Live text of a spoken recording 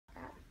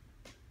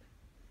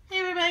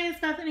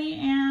Bethany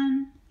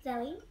and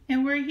Zoe.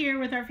 And we're here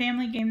with our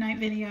family game night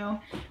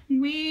video.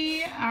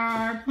 We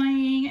are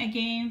playing a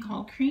game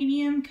called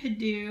Cranium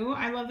Cadoo.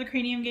 I love the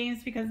Cranium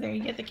games because they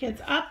get the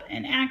kids up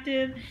and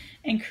active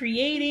and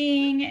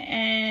creating,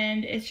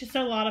 and it's just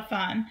a lot of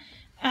fun.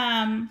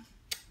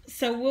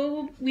 So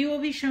we will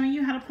be showing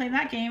you how to play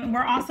that game. And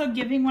we're also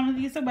giving one of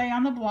these away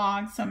on the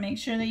blog, so make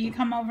sure that you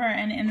come over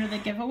and enter the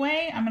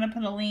giveaway. I'm going to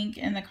put a link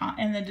in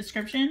the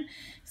description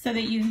so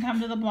that you can come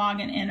to the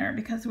blog and enter,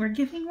 because we're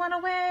giving one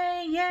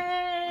away.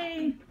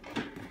 Yay!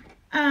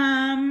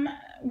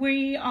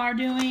 We are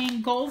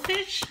doing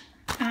Goldfish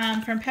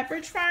from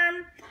Pepperidge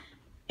Farm,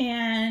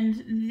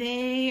 and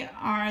they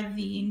are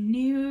the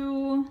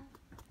new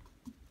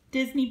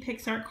Disney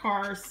Pixar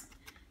Cars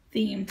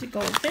themed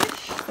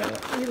goldfish.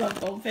 So we love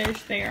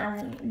goldfish. They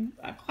are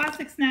a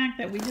classic snack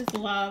that we just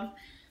love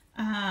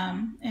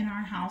in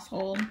our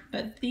household.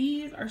 But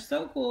these are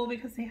so cool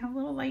because they have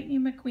little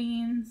Lightning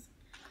McQueen's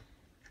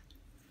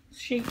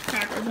shaped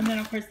crackers, and then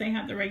of course they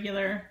have the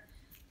regular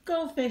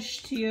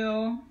goldfish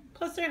too.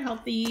 Plus they're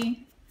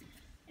healthy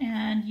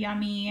and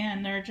yummy,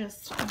 and they're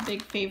just a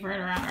big favorite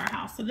around our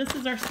house. So this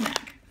is our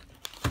snack.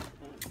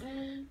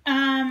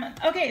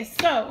 Okay,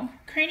 so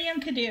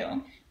Cranium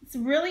Cadoo. It's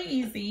really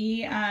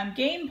easy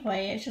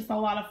gameplay. It's just a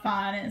lot of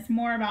fun, and it's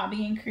more about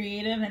being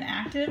creative and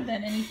active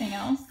than anything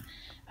else.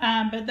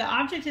 But the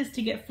object is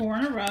to get 4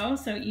 in a row,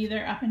 so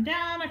either up and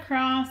down,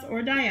 across,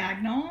 or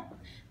diagonal,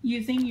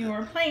 using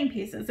your playing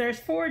pieces. There's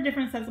 4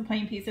 different sets of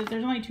playing pieces.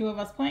 There's only 2 of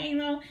us playing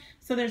though,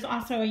 so there's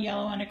also a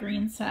yellow and a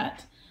green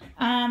set.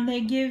 They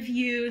give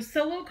you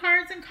solo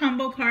cards and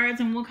combo cards,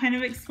 and we'll kind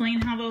of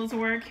explain how those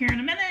work here in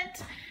a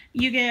minute.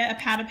 You get a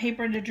pad of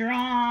paper to draw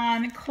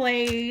on,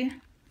 clay,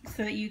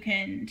 so that you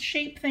can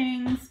shape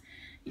things.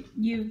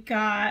 You've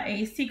got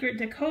a secret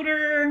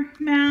decoder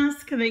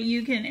mask that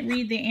you can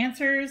read the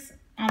answers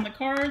on the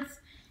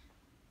cards.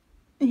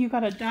 You've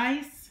got a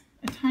dice,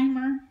 a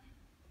timer.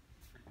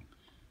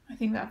 I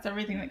think that's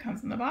everything that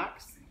comes in the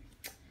box.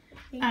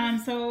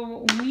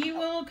 So we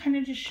will kind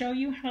of just show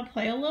you how to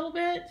play a little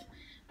bit.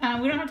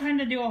 We don't have time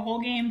to do a whole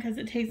game because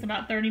it takes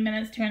about 30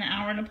 minutes to an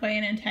hour to play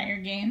an entire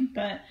game,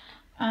 but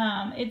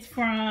it's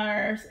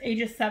for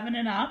ages 7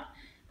 and up.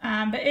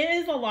 But it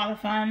is a lot of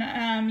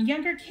fun.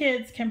 Younger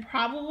kids can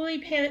probably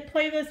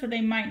play this, but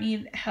they might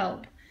need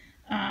help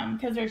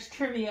because there's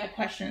trivia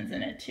questions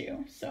in it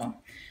too. So,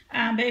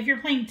 but if you're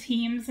playing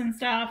teams and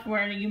stuff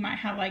where you might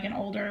have like an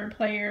older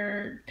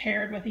player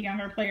paired with a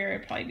younger player,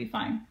 it'd probably be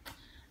fine.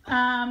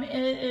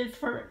 It is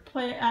for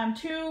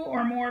 2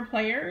 or more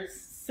players.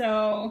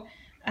 So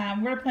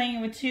we're playing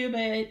it with 2,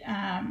 but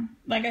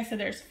like I said,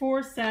 there's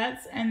 4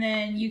 sets, and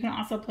then you can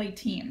also play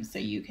teams, so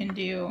you can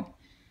do,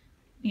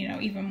 you know,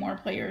 even more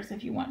players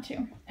if you want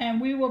to. And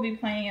we will be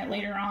playing it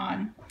later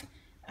on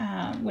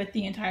with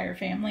the entire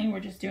family. We're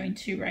just doing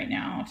 2 right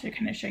now to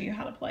kind of show you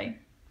how to play.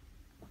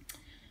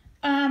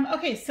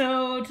 Okay,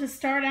 so to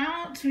start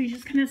out, we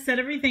just kind of set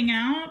everything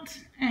out,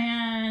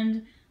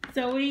 and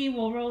Zoe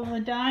will roll the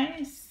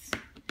dice,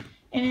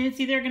 and it's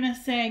either going to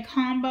say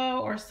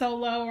combo or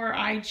solo or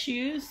I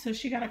choose. So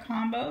she got a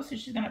combo, so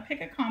she's going to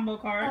pick a combo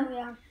card. Oh,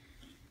 yeah.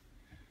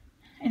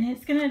 And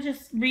it's going to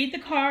just read the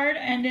card,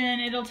 and then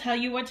it'll tell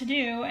you what to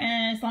do.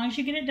 And as long as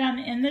you get it done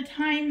in the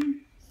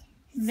time,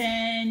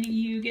 then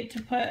you get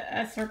to put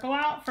a circle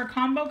out for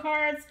combo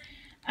cards.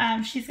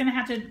 She's going to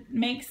have to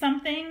make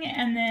something,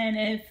 and then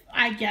if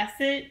I guess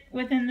it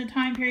within the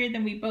time period,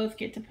 then we both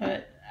get to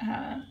put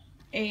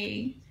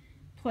a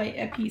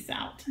piece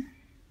out.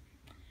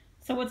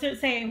 So what's it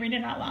say? Read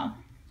it out loud.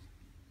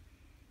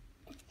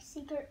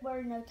 Secret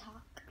word, no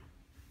talk.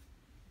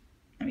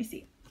 Let me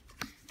see.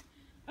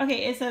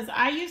 Okay, it says,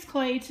 I use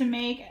clay to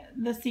make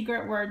the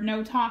secret word,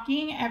 no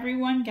talking.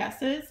 Everyone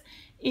guesses.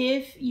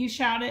 If you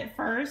shout it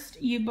first,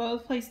 you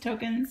both place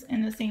tokens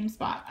in the same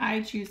spot.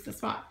 I choose the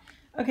spot.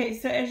 Okay,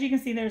 so as you can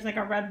see, there's like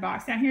a red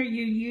box down here.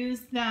 You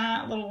use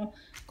that little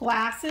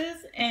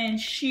glasses, and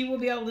she will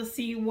be able to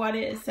see what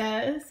it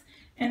says.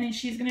 And then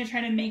she's going to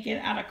try to make it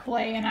out of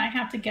clay, and I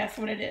have to guess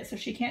what it is. So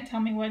she can't tell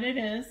me what it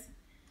is.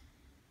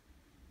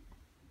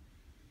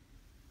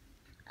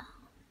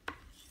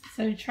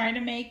 So try to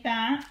make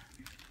that.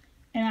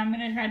 And I'm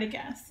going to try to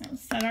guess. So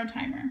let's set our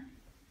timer.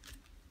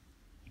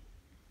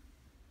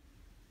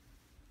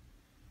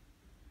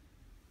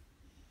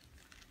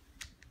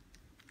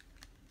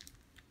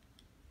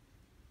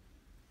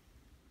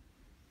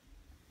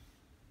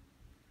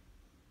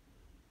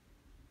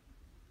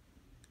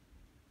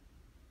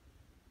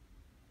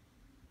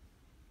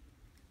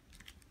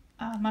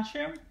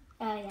 Mushroom?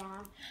 Oh,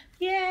 yeah.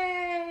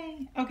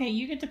 Yay! Okay,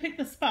 you get to pick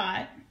the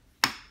spot.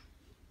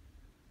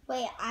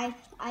 Wait, I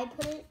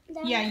put it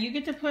down? Yeah, you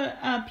get to put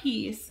a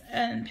piece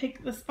and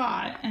pick the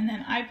spot, and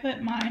then I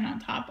put mine on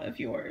top of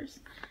yours.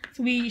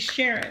 So we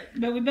share it,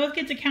 but we both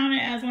get to count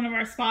it as one of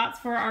our spots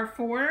for our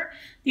 4.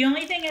 The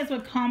only thing is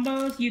with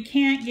combos, you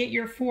can't get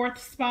your 4th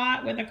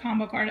spot with a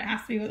combo card. It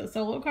has to be with a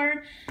solo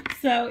card.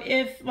 So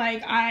if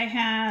like I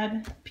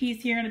had a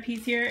piece here and a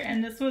piece here,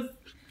 and this was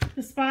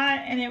the spot,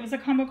 and it was a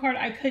combo card,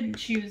 I couldn't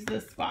choose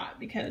this spot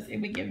because it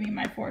would give me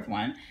my fourth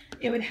one.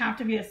 It would have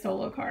to be a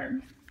solo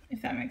card,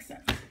 if that makes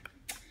sense.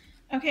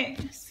 Okay,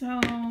 so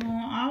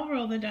I'll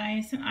roll the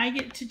dice and I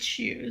get to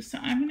choose. So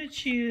I'm going to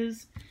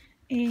choose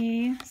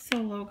a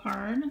solo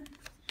card.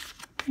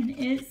 And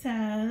it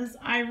says,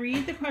 I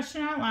read the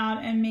question out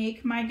loud and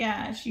make my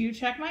guess. You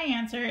check my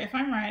answer. If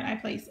I'm right, I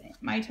place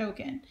my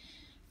token.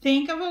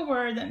 Think of a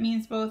word that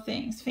means both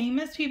things.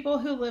 Famous people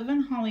who live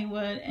in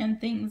Hollywood and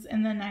things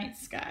in the night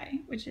sky,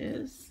 which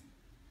is,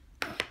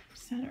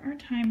 set our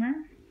timer.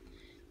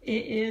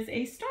 It is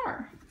a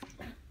star.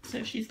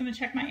 So she's going to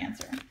check my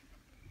answer.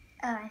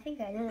 I think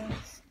I did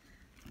this.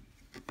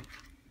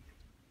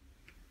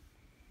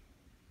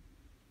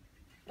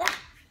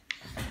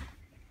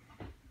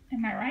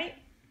 Am I right?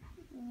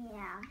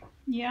 Yeah.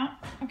 Yeah?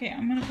 Okay,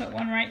 I'm going to put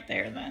one right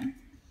there then.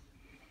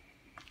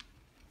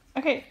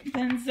 Okay,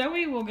 then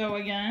Zoe will go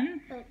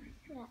again. But,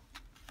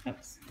 yeah.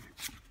 Oops.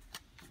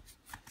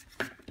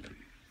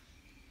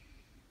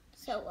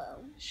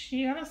 Solo.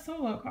 She got a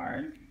solo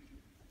card.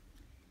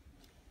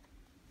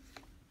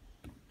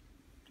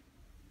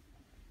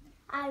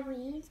 I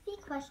read the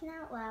question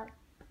out loud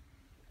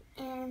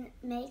and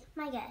make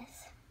my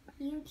guess.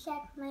 You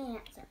check my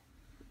answer.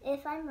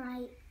 If I'm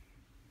right,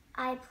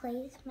 I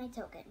place my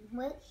token.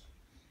 Which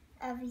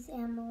of these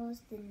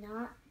animals did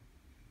not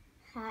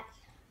hatch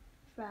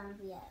from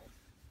the egg?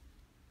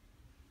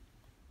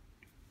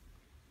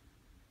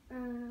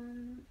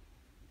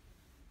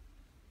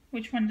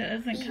 Which one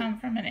doesn't B. come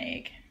from an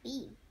egg?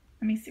 B.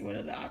 Let me see, what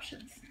are the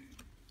options?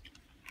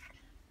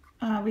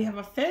 We have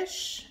a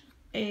fish,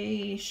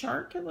 a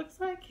shark, it looks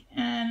like,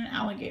 and an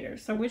alligator.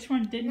 So which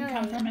one didn't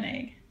come from an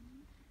egg?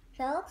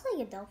 That looks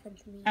like a dolphin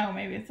to me. Oh,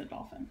 maybe it's a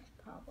dolphin.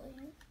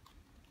 Probably.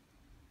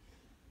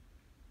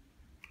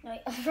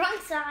 Wait, wrong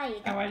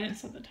side. Oh, I didn't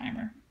set the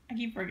timer. I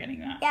keep forgetting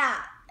that. Yeah,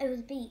 it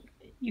was B.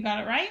 You got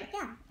it right?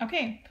 Yeah.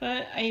 Okay,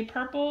 put a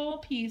purple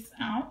piece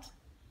out.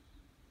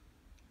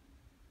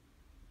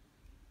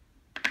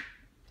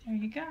 There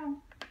you go.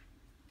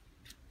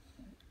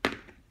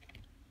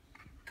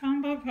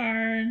 Combo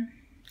card.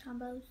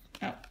 Combos.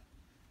 Oh.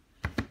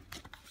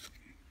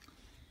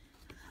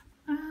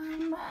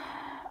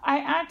 I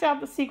act out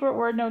the secret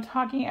word, no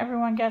talking.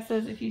 Everyone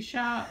guesses. If you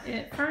shout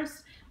it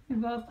first, we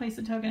both place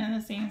a token in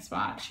the same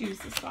spot. Choose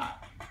the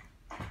spot.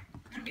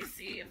 Let me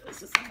see if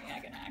this is something I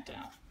can act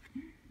out.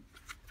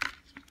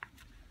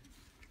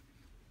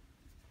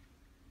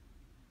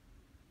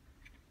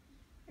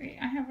 Wait,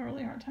 I have a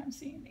really hard time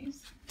seeing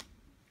these.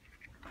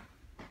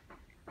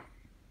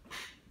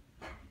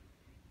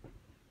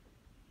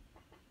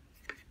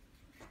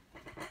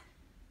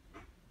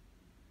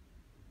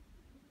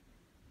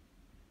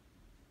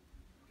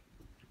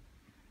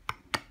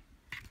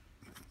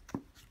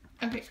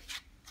 Okay.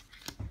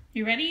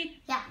 You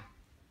ready? Yeah.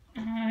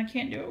 I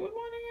can't do it with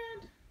one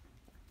hand.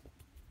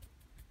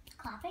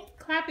 Clapping?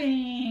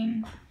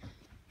 Clapping.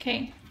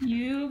 Okay,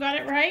 you got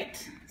it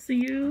right. So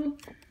you,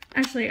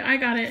 actually I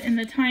got it in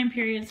the time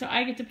period, so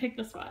I get to pick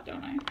the spot,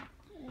 don't I?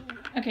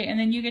 Okay, and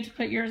then you get to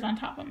put yours on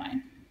top of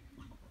mine.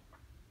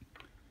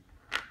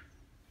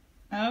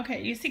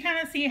 Okay, you kind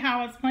of see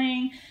how it's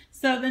playing.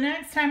 So the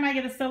next time I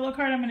get a solo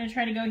card, I'm going to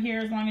try to go here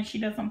as long as she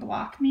doesn't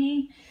block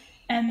me.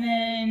 And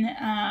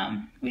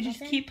then we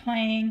just keep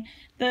playing.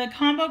 The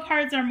combo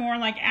cards are more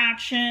like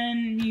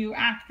action. You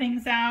act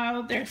things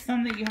out. There's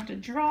some that you have to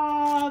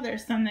draw.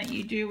 There's some that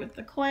you do with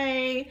the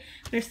clay.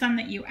 There's some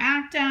that you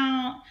act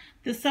out.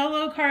 The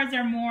solo cards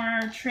are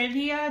more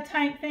trivia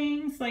type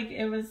things. Like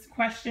it was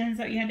questions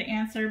that you had to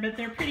answer, but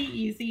they're pretty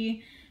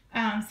easy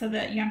so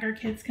that younger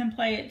kids can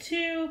play it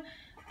too.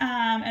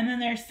 And then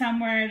there's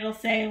some where it'll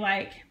say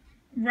like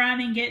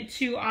run and get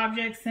 2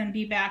 objects and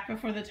be back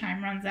before the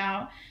time runs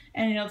out.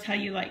 And it'll tell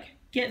you like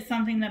get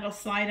something that'll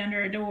slide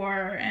under a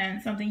door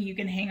and something you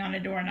can hang on a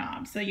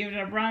doorknob. So you have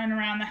to run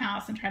around the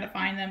house and try to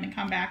find them and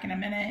come back in a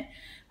minute.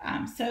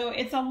 So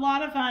it's a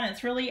lot of fun.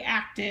 It's really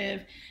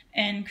active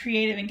and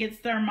creative and gets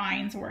their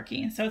minds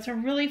working. So it's a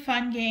really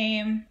fun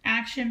game,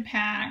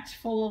 action-packed,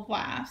 full of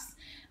laughs.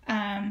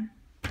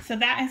 So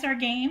that is our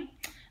game.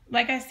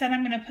 Like I said,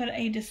 I'm going to put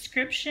a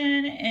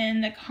description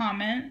in the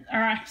comment,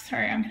 or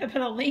sorry, I'm going to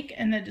put a link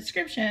in the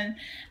description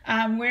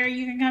where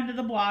you can come to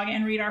the blog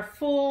and read our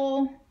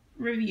full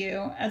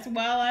review, as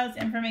well as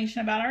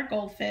information about our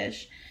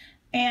goldfish.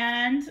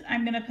 And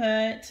I'm going to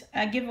put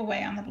a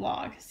giveaway on the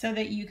blog so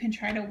that you can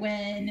try to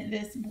win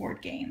this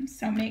board game.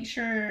 So make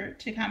sure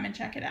to come and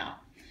check it out.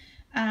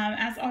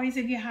 As always,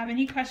 if you have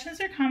any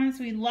questions or comments,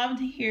 we'd love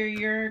to hear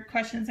your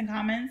questions and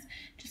comments.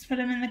 Just put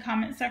them in the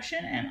comment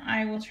section and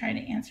I will try to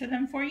answer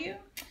them for you.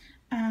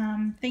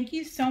 Thank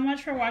you so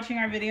much for watching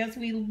our videos.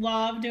 We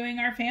love doing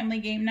our family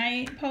game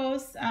night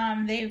posts.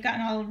 They've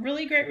gotten a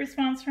really great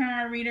response from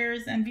our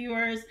readers and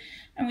viewers,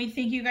 and we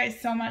thank you guys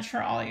so much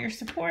for all your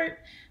support.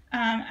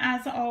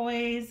 As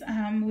always,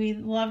 we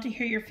love to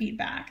hear your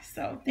feedback.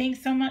 So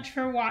thanks so much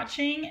for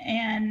watching,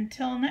 and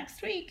until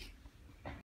next week.